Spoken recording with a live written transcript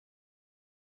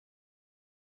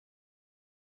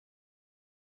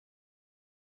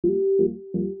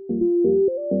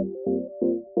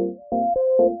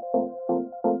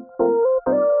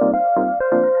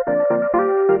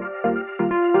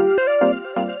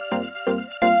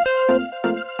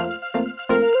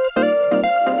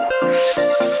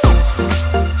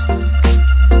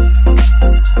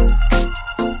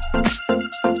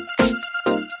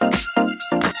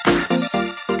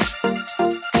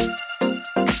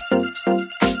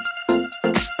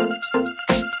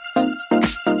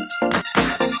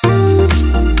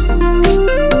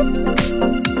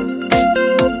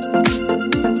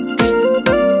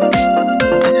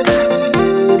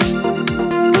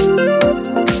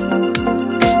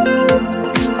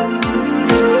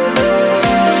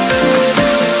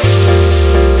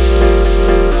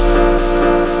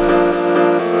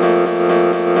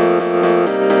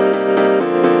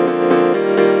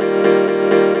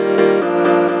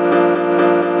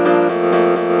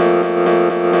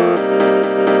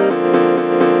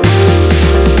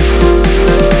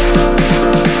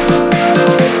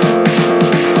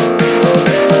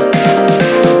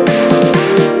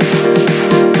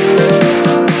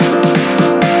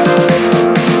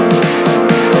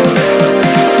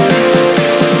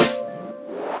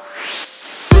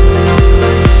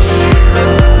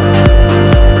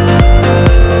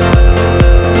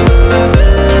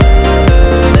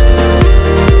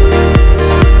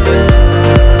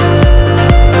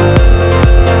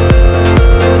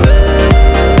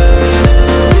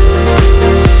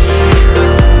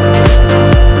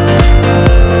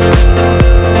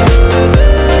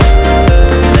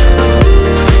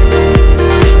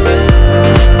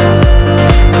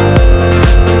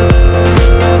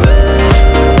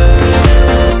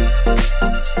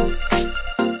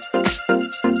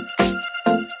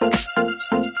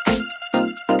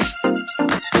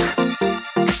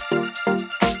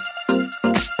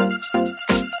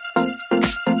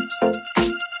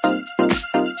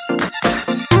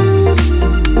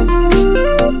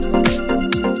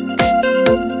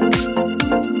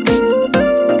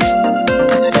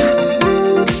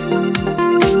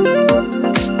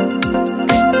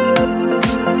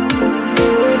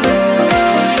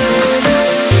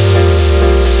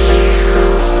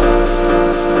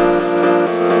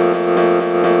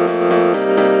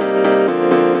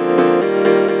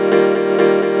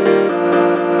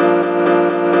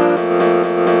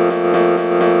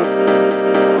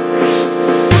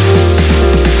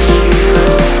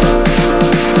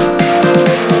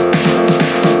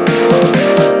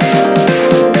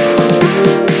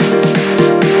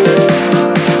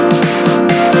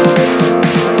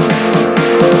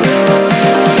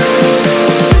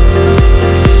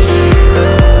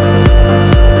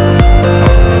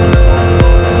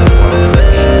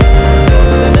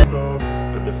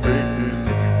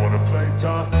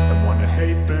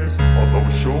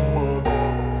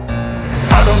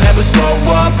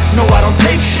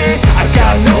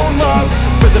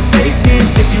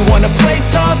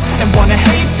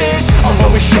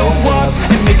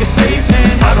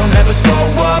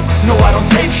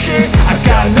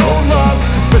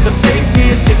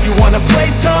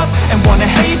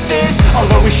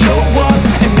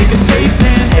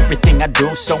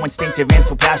So instinctive and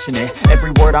so passionate.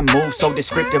 Every word I move so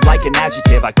descriptive like an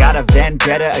adjective. I got a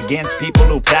vendetta against people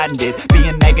who patented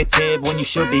being negative when you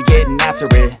should be getting after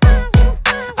it.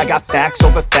 I got facts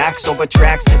over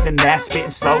tracks, this and that.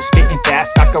 Spitting slow, spitting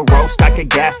fast, I could roast, I could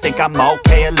gas. Think I'm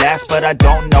okay at last, but I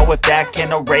don't know if that can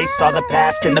erase all the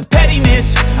past. And the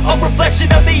pettiness, a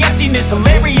reflection of the emptiness.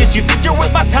 Hilarious, you think you're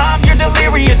worth my time, you're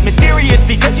delirious. Mysterious,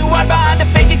 because you hide behind a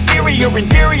fake exterior.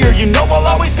 Inferior, you know I'll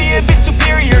always be a bit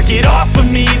superior. Get off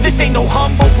of me, this ain't no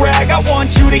humble brag. I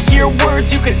want you to hear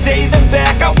words, you can say them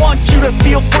back. I want you to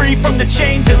feel free from the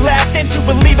chains at last, and to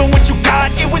believe in what you got,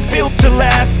 it was built to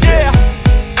last, yeah.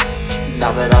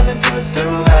 Now that I've been put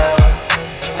through hell,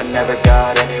 I never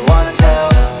got anyone's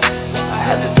help. I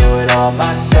had to do it all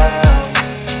myself.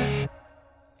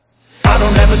 I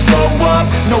don't ever slow up,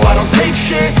 no I don't take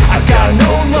shit. I got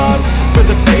no love for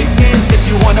the fakeness. If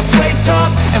you wanna play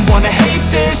tough and wanna hate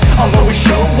this, I'll always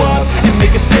show up and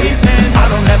make a statement. I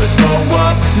don't ever slow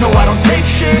up, no I don't take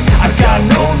shit. I got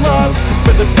no love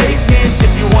for the fakeness. If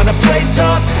you wanna play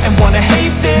tough and wanna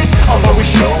hate this, I'll always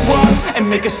show up and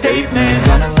make a statement.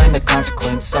 Gonna learn the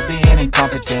consequence of being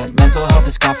incompetent. Mental health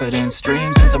is confidence,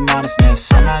 dreams and some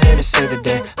honestness. I'm not here to save the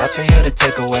day, that's for you to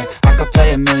take away. I could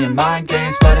play a million mind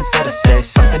games, but instead I say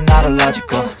something not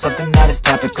illogical, something that is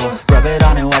topical. Rub it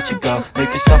on and watch it go,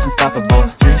 make yourself unstoppable.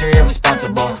 Dreams are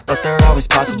irresponsible, but they're always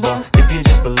possible. If you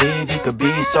just believe, you could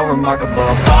be so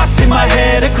remarkable. Thoughts in my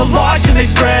head, a collage and they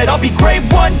spread. I'll be great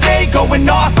one day, going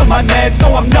off of my meds.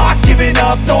 No, I'm not giving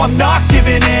up, no, I'm not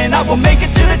giving in. I will make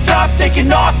it to the top, taking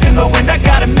off in the wind. I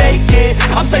gotta make it,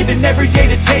 I'm saving every day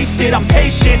to taste it. I'm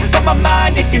patient, but my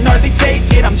mind, it can hardly take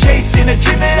it. I'm chasing a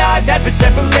dream that I've had for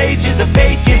several ages. A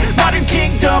vacant, modern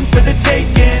kingdom for the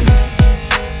taking.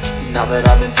 Now that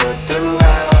I've been put through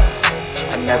hell,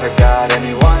 I never got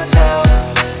anyone's help.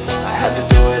 I had to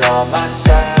do it all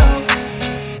myself.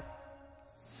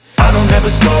 I don't ever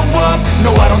slow up,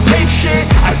 no I don't take shit.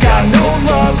 I got no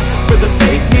love for the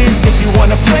fakeness. If you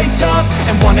wanna play tough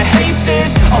and wanna hate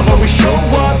this, I'll always show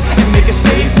up and make a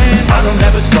statement. I don't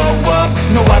ever slow up,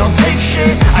 no I don't take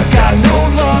shit. I got no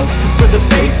love for the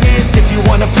fakeness. If you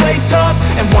wanna play tough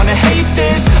and wanna hate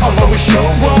this,